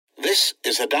This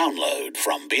is a download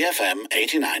from BFM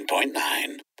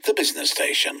 89.9, the business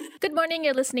station. Good morning,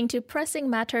 you're listening to Pressing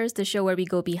Matters, the show where we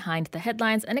go behind the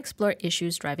headlines and explore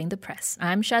issues driving the press.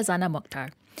 I'm Shazana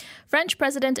Mokhtar. French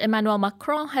President Emmanuel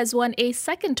Macron has won a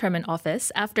second term in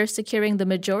office after securing the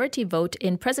majority vote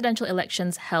in presidential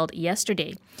elections held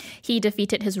yesterday. He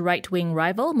defeated his right-wing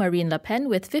rival, Marine Le Pen,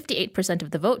 with 58%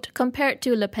 of the vote, compared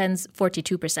to Le Pen's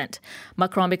 42%.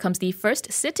 Macron becomes the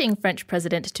first sitting French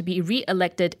president to be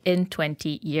re-elected in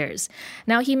 20 years.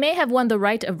 Now, he may have won the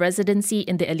right of residency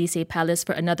in the Élysée Palace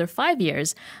for another 5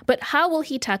 years, but how will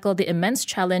he tackle the immense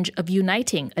challenge of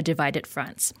uniting a divided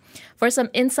France? For some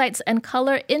insights and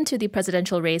color into the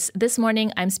presidential race, this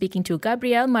morning I'm speaking to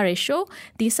Gabrielle Maréchaux,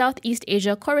 the Southeast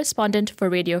Asia correspondent for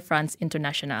Radio France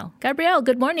Internationale. Gabrielle,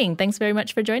 good morning. Thanks very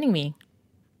much for joining me.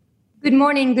 Good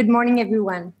morning. Good morning,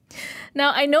 everyone.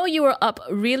 Now, I know you were up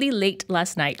really late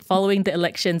last night following the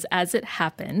elections as it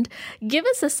happened. Give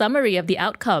us a summary of the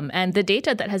outcome and the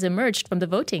data that has emerged from the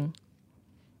voting.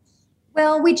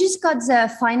 Well, we just got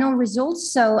the final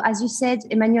results. So, as you said,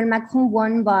 Emmanuel Macron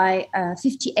won by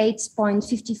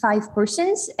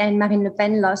 58.55% and Marine Le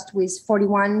Pen lost with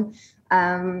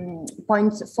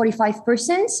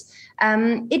 41.45%.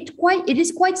 It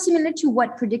is quite similar to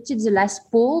what predicted the last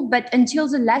poll, but until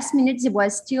the last minute, there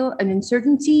was still an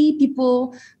uncertainty.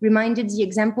 People reminded the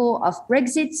example of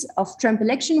Brexit, of Trump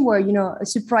election, where, a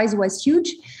surprise was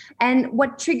huge. And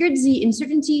what triggered the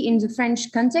uncertainty in the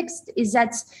French context is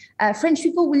that French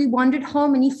people really wondered how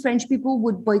many French people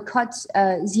would boycott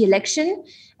the election.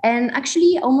 And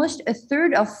actually, almost a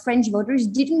third of French voters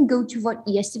didn't go to vote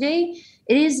yesterday.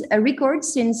 It is a record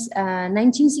since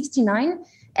 1969.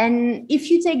 And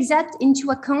if you take that into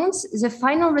account, the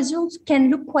final result can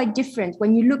look quite different.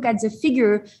 When you look at the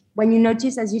figure, when you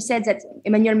notice, as you said, that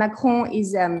Emmanuel Macron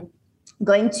is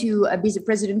going to be the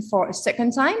president for a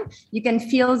second time, you can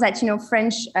feel that,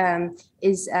 French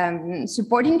is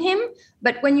supporting him.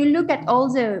 But when you look at all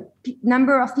the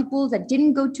number of people that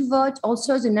didn't go to vote,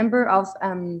 also the number of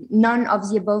none of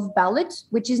the above ballot,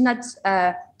 which is not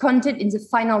counted in the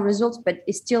final results, but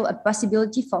is still a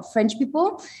possibility for French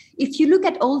people. If you look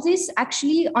at all this,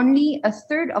 actually only a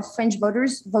third of French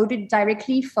voters voted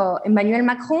directly for Emmanuel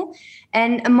Macron.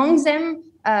 And among them,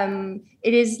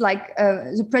 it is like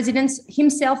the president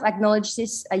himself acknowledged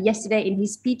this yesterday in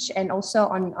his speech and also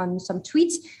on some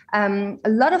tweets. A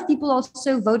lot of people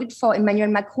also voted for Emmanuel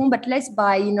Macron, but less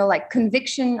by,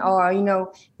 conviction or,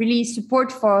 really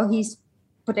support for his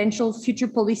potential future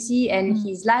policy and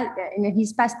his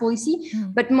past policy,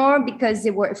 but more because they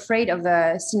were afraid of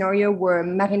a scenario where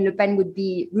Marine Le Pen would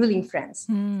be ruling France.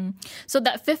 So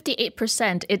that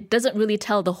 58%, it doesn't really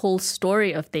tell the whole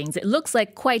story of things. It looks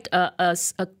like quite a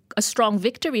strong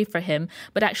victory for him,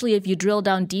 but actually if you drill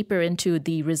down deeper into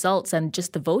the results and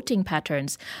just the voting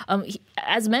patterns,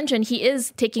 as mentioned, he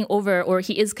is taking over, or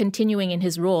he is continuing in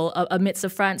his role amidst a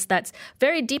France that's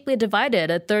very deeply divided,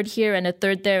 a third here and a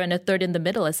third there and a third in the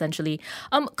middle, essentially.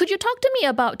 Could you talk to me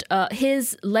about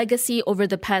his legacy over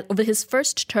his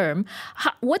first term?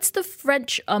 What's the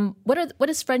French, what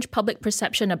is French public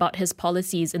perception about his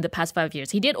policies in the past 5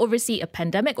 years? He did oversee a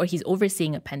pandemic, or he's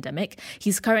overseeing a pandemic.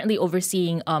 He's currently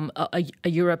overseeing a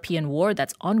European war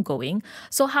that's ongoing.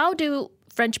 So how do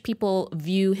French people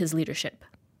view his leadership?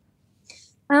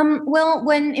 Well,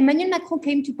 when Emmanuel Macron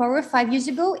came to power 5 years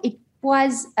ago, it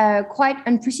was quite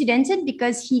unprecedented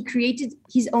because he created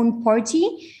his own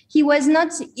party. He was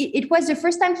not, it was the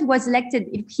first time he was elected.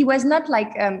 He was not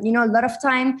like, a lot of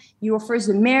time you were first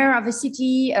the mayor of a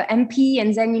city, MP,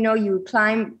 and then, you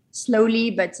climb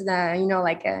slowly, but the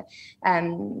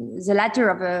ladder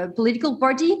of a political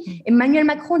party. Emmanuel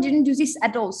Macron didn't do this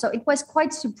at all. So it was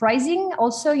quite surprising.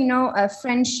 Also, a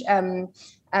French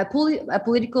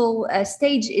political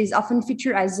stage is often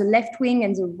featured as the left wing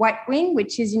and the right wing,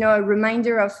 which is, a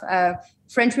reminder of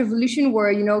French Revolution,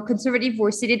 where, conservative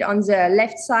were seated on the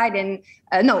left side and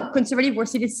conservative were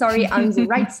seated, on the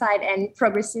right side and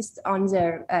progressists on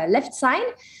the left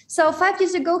side. So 5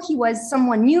 years ago, he was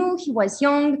someone new, he was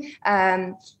young.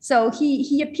 So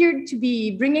he appeared to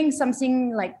be bringing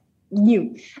something like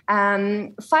new.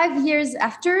 5 years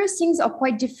after, things are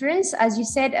quite different. As you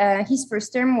said, his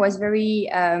first term was very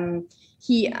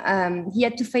He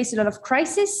had to face a lot of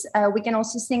crisis. We can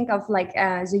also think of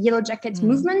the Yellow Jacket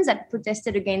movement that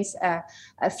protested against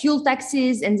fuel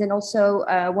taxes and then also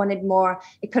wanted more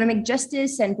economic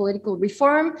justice and political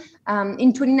reform.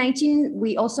 In 2019,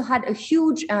 we also had a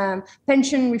huge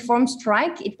pension reform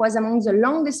strike. It was among the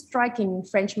longest strike in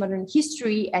French modern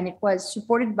history, and it was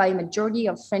supported by a majority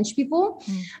of French people.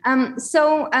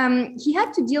 So he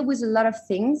had to deal with a lot of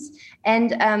things.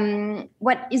 And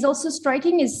what is also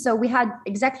striking is, so we had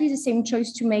exactly the same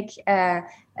choice to make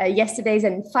yesterday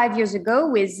and 5 years ago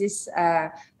with this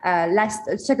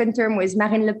second term with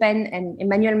Marine Le Pen and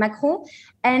Emmanuel Macron.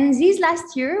 And this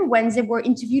last year, when they were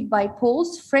interviewed by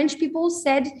polls, French people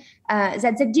said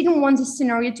that they didn't want this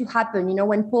scenario to happen. You know,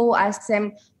 when poll asked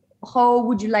them, how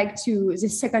would you like to the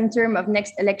second term of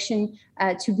next election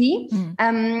to be?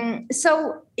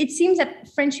 So it seems that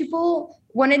French people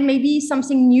wanted maybe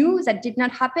something new that did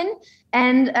not happen.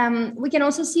 And we can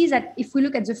also see that if we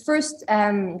look at the first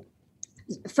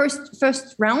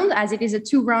round, as it is a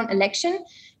 2-round election,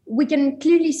 we can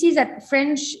clearly see that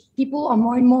French people are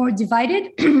more and more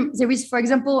divided. There is, for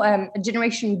example, a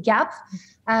generation gap.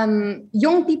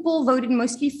 Young people voted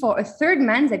mostly for a third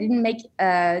man that didn't make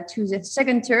to the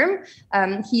second term.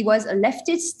 He was a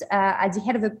leftist at the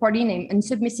head of a party named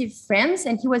Unsubmissive France,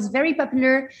 and he was very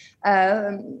popular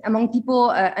among people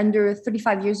under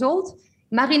 35 years old.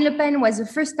 Marine Le Pen was the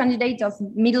first candidate of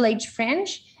middle-aged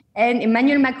French, and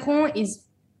Emmanuel Macron is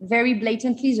very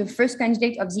blatantly the first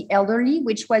candidate of the elderly,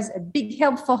 which was a big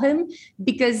help for him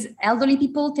because elderly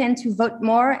people tend to vote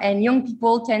more and young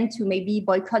people tend to maybe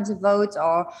boycott the vote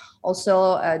or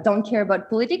also don't care about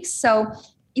politics. So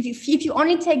if you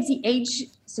only take the age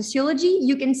sociology,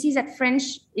 you can see that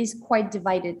French is quite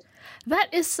divided. That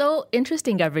is so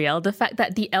interesting, Gabrielle, the fact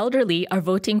that the elderly are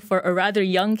voting for a rather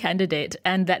young candidate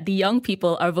and that the young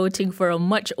people are voting for a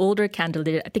much older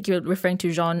candidate. I think you're referring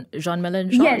to Jean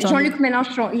Mélenchon. Yes, Jean-Luc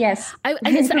Mélenchon, yes.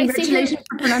 Congratulations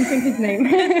for pronouncing his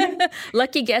name.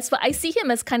 Lucky guess, but I see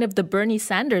him as kind of the Bernie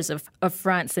Sanders of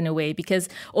France in a way, because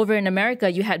over in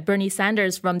America, you had Bernie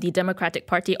Sanders from the Democratic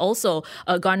Party also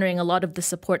garnering a lot of the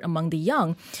support among the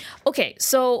young. Okay,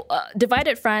 so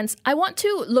divided France, I want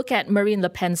to look at Marine Le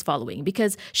Pen's following,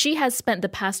 because she has spent the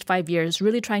past 5 years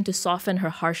really trying to soften her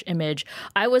harsh image.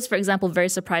 I was, for example, very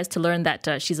surprised to learn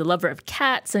that she's a lover of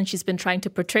cats and she's been trying to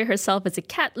portray herself as a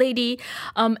cat lady.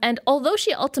 And although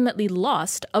she ultimately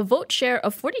lost a vote share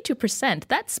of 42%,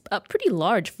 that's pretty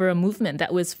large for a movement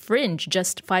that was fringe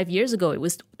just 5 years ago. It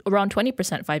was around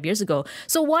 20% 5 years ago.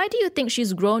 So why do you think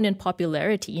she's grown in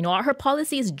popularity? You know, are her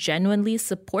policies genuinely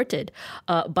supported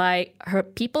by her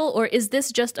people, or is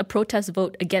this just a protest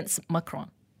vote against Macron?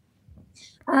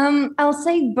 I'll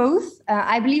say both.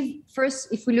 I believe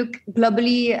first, if we look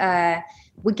globally,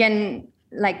 we can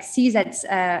see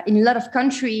that in a lot of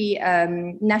countries,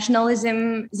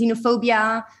 nationalism,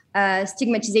 xenophobia,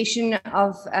 stigmatization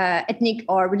of ethnic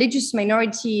or religious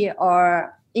minority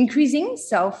are increasing.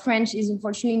 So French is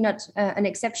unfortunately not an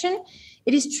exception.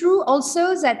 It is true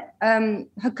also that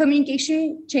her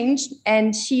communication changed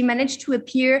and she managed to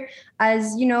appear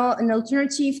as, you know, an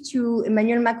alternative to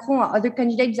Emmanuel Macron or other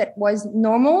candidates that was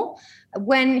normal,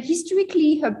 when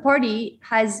historically her party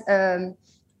has,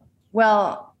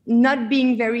 not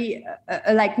being very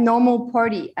normal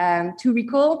party. To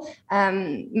recall,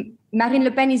 Marine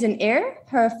Le Pen is an heir.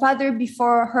 Her father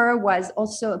before her was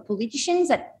also a politician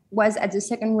that was at the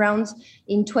second round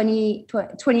in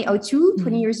 2002,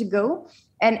 20 years ago.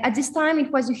 And at this time,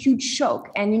 it was a huge shock.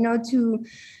 And, you know,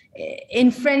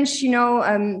 in French, you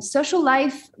know, social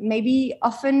life, maybe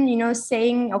often, you know,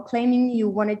 saying or claiming you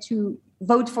wanted to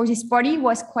vote for this party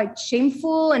was quite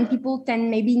shameful and people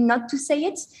tend maybe not to say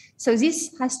it. So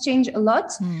this has changed a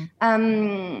lot.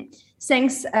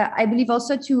 Thanks, I believe,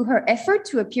 also to her effort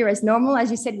to appear as normal, as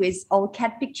you said, with all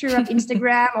cat picture of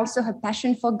Instagram, also her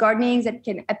passion for gardening that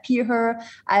can appear her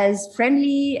as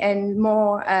friendly and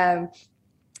more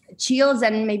chill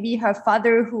than maybe her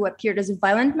father, who appeared as a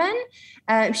violent man.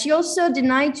 She also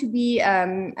denied to be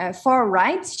far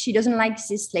right. She doesn't like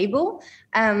this label.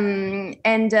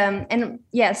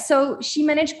 So she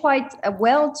managed quite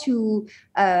well to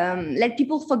let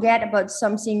people forget about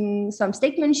some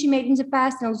statements she made in the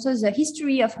past, and also the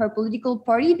history of her political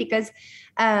party, because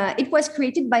it was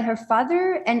created by her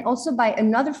father and also by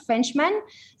another Frenchman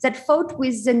that fought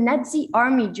with the Nazi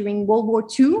army during World War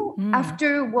II.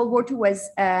 After World War II was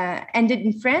ended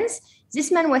in France, this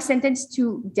man was sentenced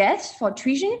to death for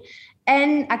treason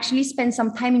and actually spent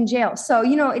some time in jail. So,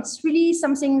 you know, it's really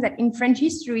something that in French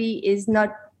history is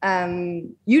not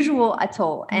usual at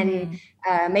all. And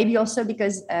maybe also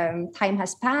because time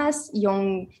has passed,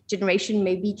 young generation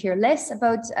maybe care less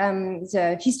about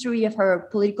the history of her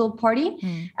political party.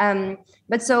 And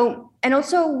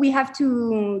also we have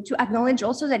to acknowledge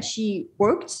also that she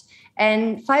worked.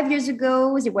 And 5 years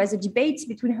ago, there was a debate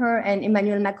between her and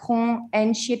Emmanuel Macron,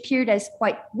 and she appeared as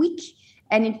quite weak.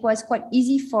 And it was quite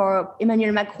easy for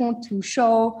Emmanuel Macron to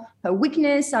show her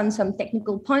weakness on some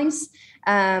technical points.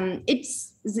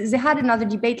 They had another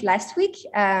debate last week.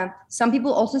 Some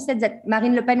people also said that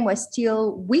Marine Le Pen was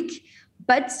still weak,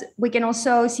 But we can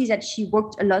also see that she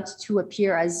worked a lot to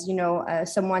appear as,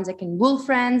 someone that can rule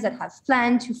France, that have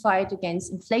planned to fight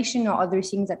against inflation or other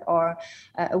things that are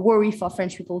a worry for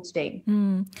French people today.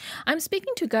 I'm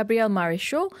speaking to Gabrielle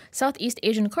Marichaux, Southeast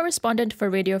Asian correspondent for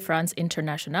Radio France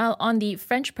Internationale, on the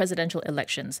French presidential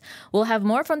elections. We'll have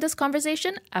more from this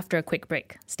conversation after a quick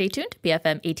break. Stay tuned,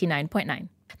 BFM 89.9.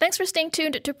 Thanks for staying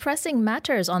tuned to Pressing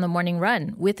Matters on the Morning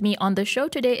Run. With me on the show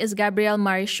today is Gabrielle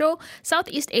Marichaux,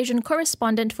 Southeast Asian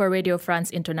correspondent for Radio France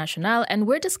Internationale, and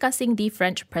we're discussing the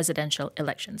French presidential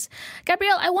elections.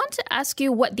 Gabrielle, I want to ask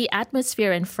you what the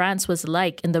atmosphere in France was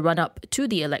like in the run-up to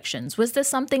the elections. Was this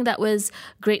something that was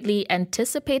greatly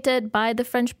anticipated by the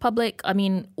French public? I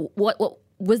mean, what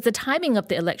was the timing of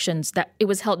the elections that it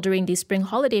was held during the spring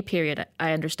holiday period,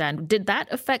 I understand? Did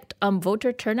that affect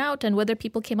voter turnout and whether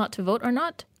people came out to vote or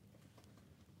not?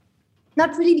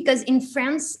 Not really, because in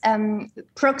France,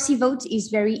 proxy vote is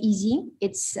very easy.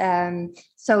 It's and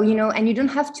you don't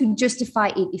have to justify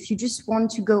it. If you just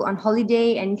want to go on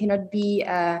holiday and cannot be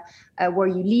where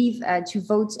you live to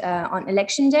vote on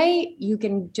election day, you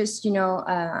can just,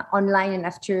 online and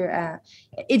after,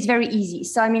 it's very easy.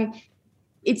 So, I mean,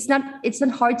 it's not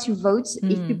hard to vote.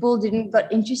 If people didn't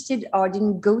got interested or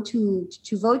didn't go to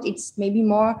vote, it's maybe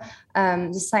more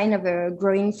the sign of a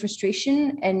growing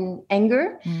frustration and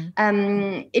anger.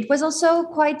 It was also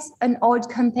quite an odd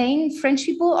campaign. French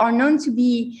people are known to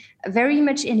be very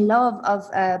much in love of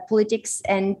politics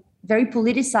and very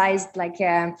politicized. Like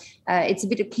it's a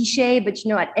bit of cliche, but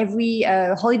at every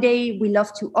holiday we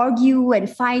love to argue and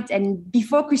fight. And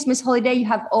before Christmas holiday, you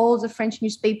have all the French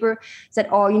newspaper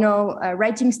that are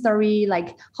writing story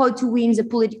like how to win the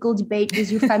political debate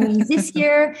with your family this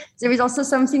year. There is also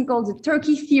something called the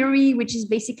turkey theory, which is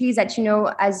basically that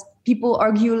as people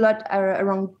argue a lot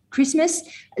around Christmas,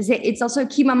 it's also a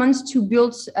key moment to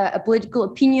build a political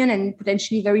opinion and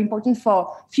potentially very important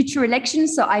for future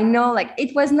elections. So I know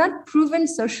it was not proven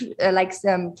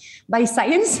by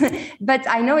science, but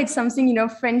I know it's something,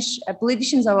 French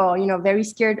politicians are, very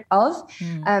scared of.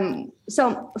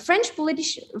 So French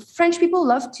people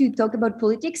love to talk about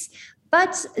politics.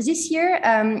 But this year,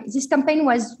 this campaign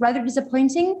was rather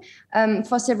disappointing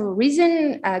for several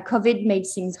reasons. COVID made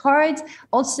things hard.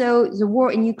 Also, the war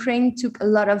in Ukraine took a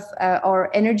lot of our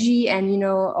energy and,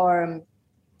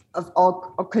 of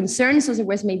our concerns. So there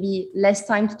was maybe less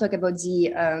time to talk about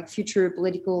the future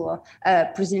political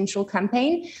presidential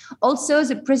campaign. Also,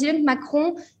 the President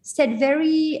Macron said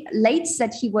very late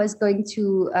that he was going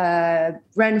to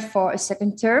run for a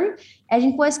second term. And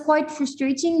it was quite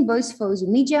frustrating, both for the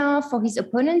media, for his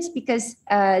opponents, because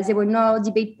there were no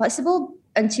debate possible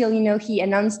until, he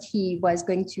announced he was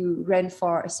going to run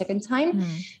for a second time.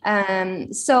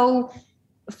 So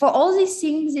for all these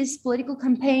things, this political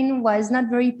campaign was not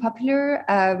very popular,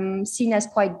 seen as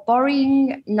quite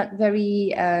boring, not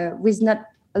very, with not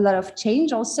a lot of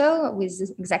change also, with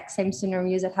the exact same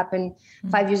scenarios that happened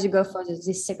 5 years ago for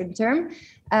this second term.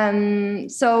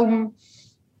 So,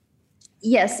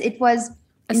 yes, it was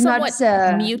a somewhat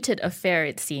muted affair,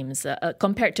 it seems,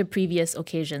 compared to previous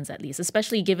occasions, at least,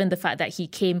 especially given the fact that he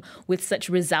came with such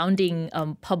resounding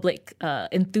public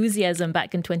enthusiasm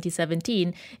back in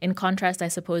 2017. In contrast, I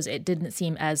suppose it didn't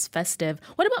seem as festive.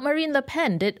 What about Marine Le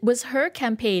Pen? Was her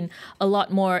campaign a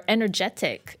lot more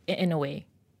energetic in a way?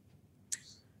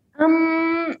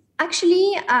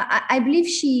 Actually, I believe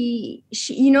she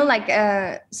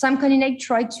some candidates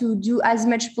try to do as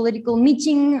much political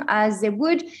meeting as they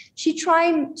would. She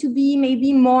tried to be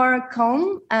maybe more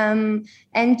calm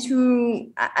and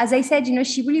to, as I said,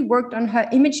 she really worked on her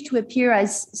image to appear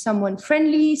as someone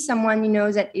friendly, someone,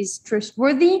 that is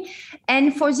trustworthy.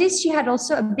 And for this, she had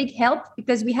also a big help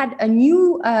because we had a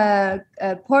new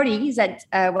party that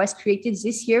was created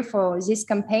this year for this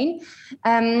campaign,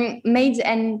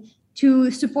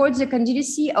 to support the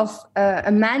candidacy of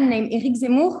a man named Éric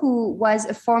Zemmour, who was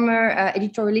a former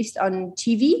editorialist on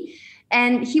TV.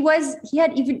 And he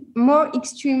had even more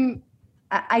extreme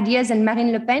ideas than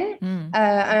Marine Le Pen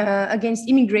against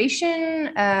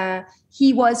immigration.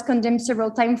 He was condemned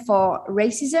several times for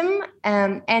racism.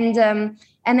 And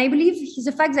I believe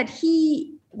the fact that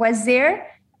he was there,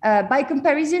 by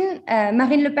comparison,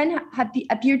 Marine Le Pen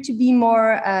appeared to be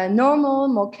more normal,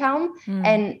 more calm,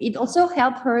 and it also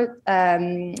helped her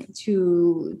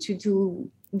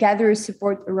to gather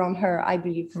support around her, I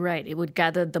believe. Right. It would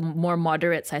gather the more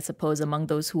moderates, I suppose, among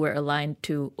those who were aligned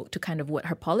to kind of what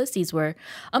her policies were.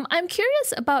 I'm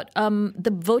curious about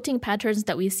the voting patterns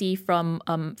that we see from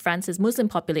France's Muslim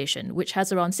population, which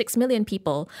has around 6 million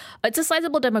people. It's a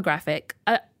sizable demographic.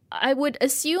 I would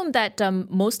assume that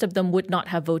most of them would not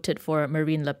have voted for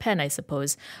Marine Le Pen, I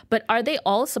suppose. But are they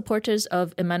all supporters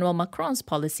of Emmanuel Macron's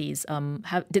policies?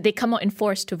 Did they come out in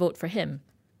force to vote for him?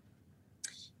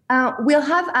 We'll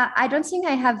have. I don't think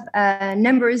I have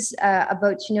numbers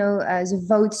about the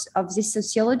votes of this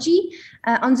sociology.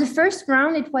 On the first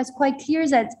round, it was quite clear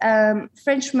that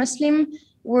French Muslims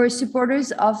were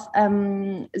supporters of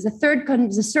the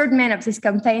third man of this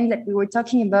campaign that we were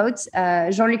talking about,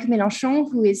 Jean-Luc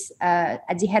Mélenchon, who is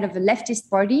at the head of a leftist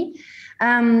party.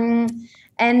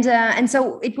 And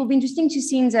so it will be interesting to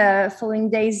see in the following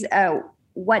days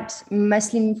what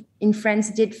Muslims in France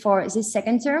did for this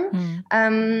second term.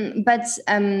 But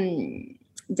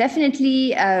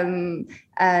definitely, Marine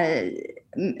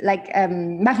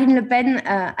Le Pen,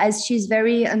 as she's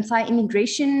very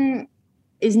anti-immigration,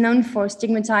 is known for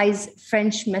stigmatize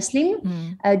French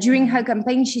Muslim. During her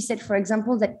campaign, she said, for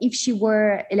example, that if she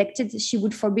were elected, she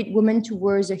would forbid women to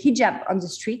wear the hijab on the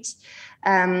streets.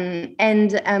 And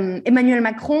Emmanuel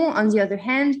Macron, on the other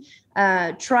hand,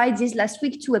 tried this last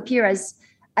week to appear as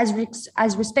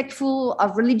respectful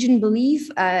of religion belief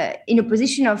in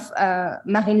opposition of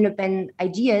Marine Le Pen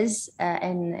ideas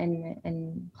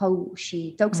and how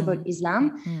she talks about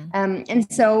Islam.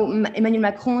 And so Emmanuel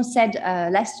Macron said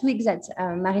last week that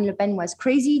Marine Le Pen was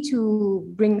crazy to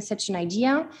bring such an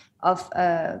idea of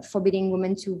forbidding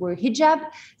women to wear hijab,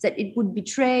 that it would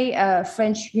betray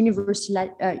French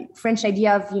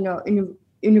idea of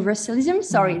universalism.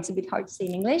 Sorry, it's a bit hard to say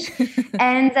in English.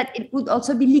 And that it would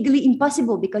also be legally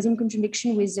impossible because in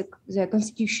contradiction with the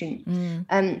constitution.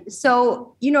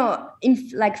 So,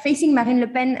 facing Marine Le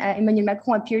Pen, Emmanuel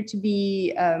Macron appeared to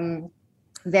be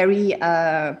very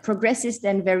progressist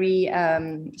and very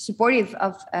supportive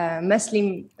of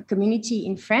Muslim community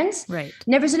in France. Right.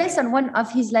 Nevertheless, on one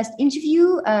of his last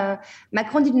interview,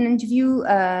 Macron did an interview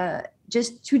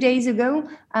just 2 days ago,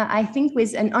 I think,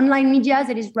 with an online media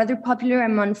that is rather popular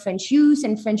among French youth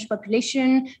and French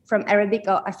population from Arabic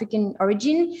or African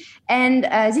origin. And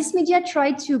this media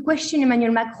tried to question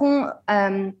Emmanuel Macron's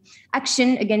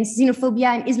action against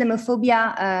xenophobia and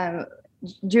Islamophobia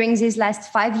during these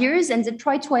last 5 years, and they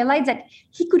tried to highlight that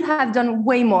he could have done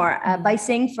way more by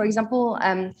saying, for example,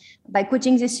 by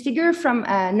quoting this figure from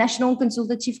National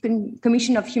Consultative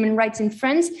Commission of Human Rights in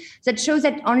France, that shows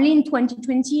that only in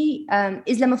 2020,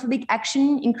 Islamophobic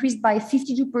action increased by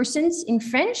 52% in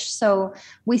French. So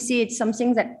we see it's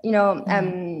something that,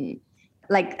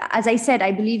 as I said,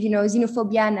 I believe,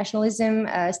 xenophobia, nationalism,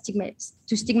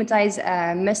 stigmatize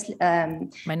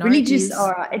religious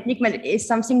or ethnic is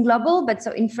something global. But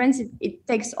so in France, it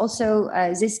takes also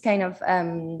this kind of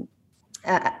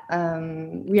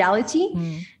reality.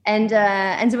 And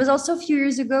there was also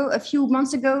a few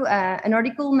months ago, an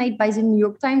article made by the New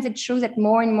York Times that shows that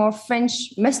more and more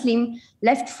French Muslims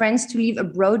left France to live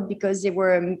abroad because they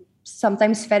were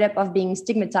sometimes fed up of being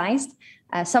stigmatized.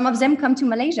 Some of them come to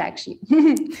Malaysia, actually.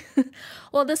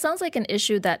 Well, this sounds like an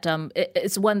issue that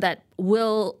it's one that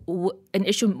an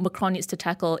issue Macron needs to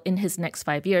tackle in his next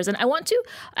 5 years. And I want to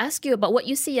ask you about what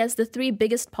you see as the three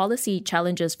biggest policy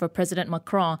challenges for President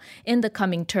Macron in the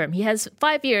coming term. He has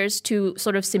 5 years to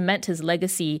sort of cement his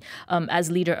legacy as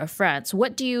leader of France.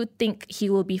 What do you think he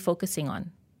will be focusing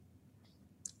on?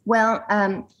 Well,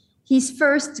 his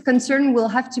first concern will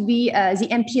have to be the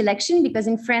MP election, because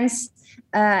in France,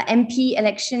 MP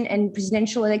election and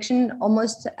presidential election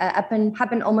almost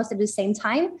happen almost at the same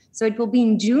time. So it will be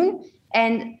in June.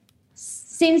 And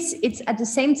since it's at the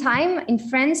same time in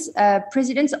France,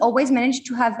 presidents always manage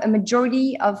to have a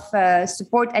majority of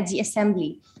support at the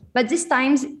assembly. But this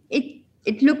time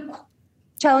it looked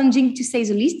challenging, to say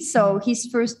the least. So his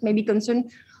first maybe concern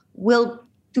will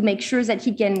to make sure that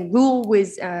he can rule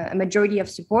with a majority of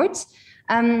support.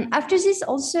 After this,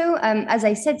 also, as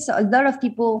I said, so a lot of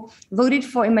people voted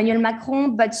for Emmanuel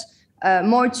Macron, but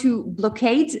more to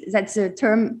blockade, that's a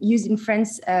term used in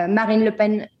France, Marine Le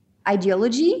Pen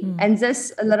ideology. And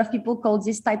thus, a lot of people call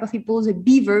this type of people the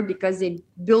beaver, because they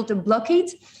built a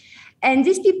blockade. And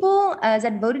these people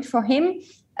that voted for him,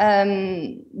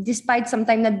 despite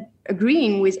sometimes not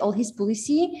agreeing with all his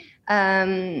policy,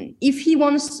 if he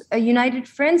wants a united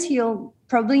France, he'll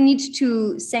probably need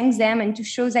to thank them and to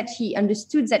show that he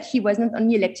understood that he was not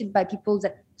only elected by people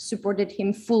that supported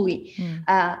him fully.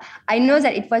 I know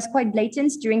that it was quite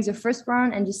blatant during the first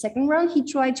round and the second round. He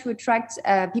tried to attract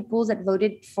people that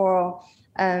voted for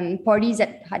parties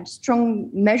that had strong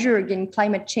measure against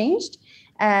climate change.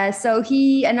 So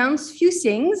he announced few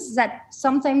things that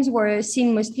sometimes were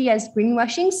seen mostly as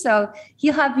greenwashing. So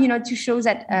he'll have, to show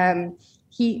that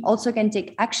he also can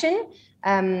take action.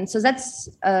 So that's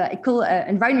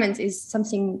environment is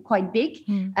something quite big.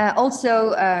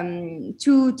 Also,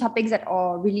 two topics that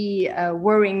are really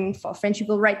worrying for French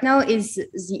people right now is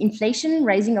the inflation,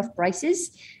 rising of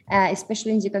prices,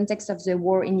 especially in the context of the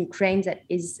war in Ukraine that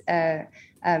is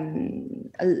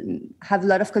have a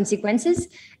lot of consequences.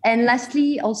 And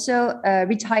lastly, also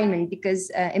retirement,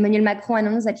 because Emmanuel Macron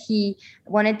announced that he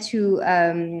wanted to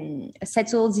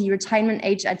settle the retirement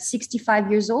age at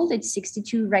 65 years old. It's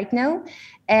 62 right now.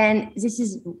 And this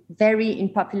is very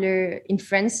unpopular in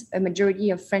France. A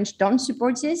majority of French don't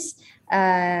support this.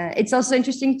 It's also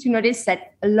interesting to notice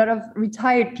that a lot of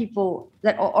retired people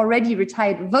that are already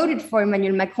retired voted for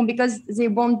Emmanuel Macron because they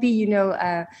won't be,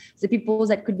 the people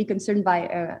that could be concerned by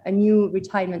a new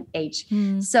retirement age.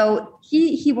 So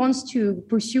he wants to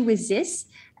pursue with this,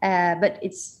 but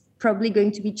it's probably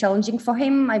going to be challenging for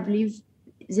him. I believe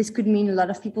this could mean a lot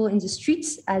of people in the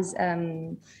streets as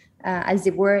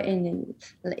they were in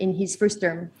his first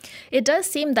term. It does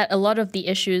seem that a lot of the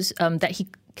issues that he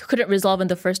couldn't resolve in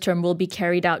the first term will be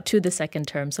carried out to the second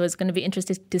term. So it's going to be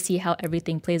interesting to see how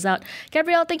everything plays out.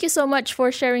 Gabrielle, thank you so much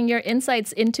for sharing your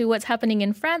insights into what's happening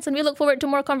in France. And we look forward to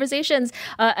more conversations,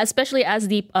 especially as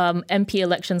the MP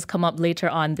elections come up later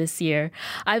on this year.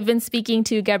 I've been speaking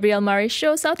to Gabrielle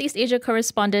Maréchaux, Southeast Asia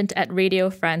correspondent at Radio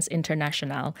France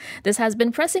International. This has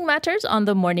been Pressing Matters on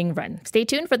the Morning Run. Stay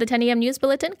tuned for the 10 a.m. news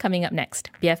bulletin coming up next.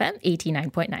 BFM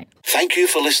 89.9. Thank you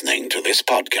for listening to this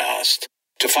podcast.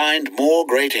 To find more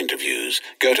great interviews,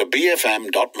 go to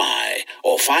bfm.my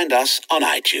or find us on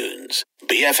iTunes.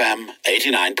 BFM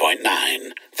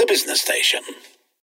 89.9, the business station.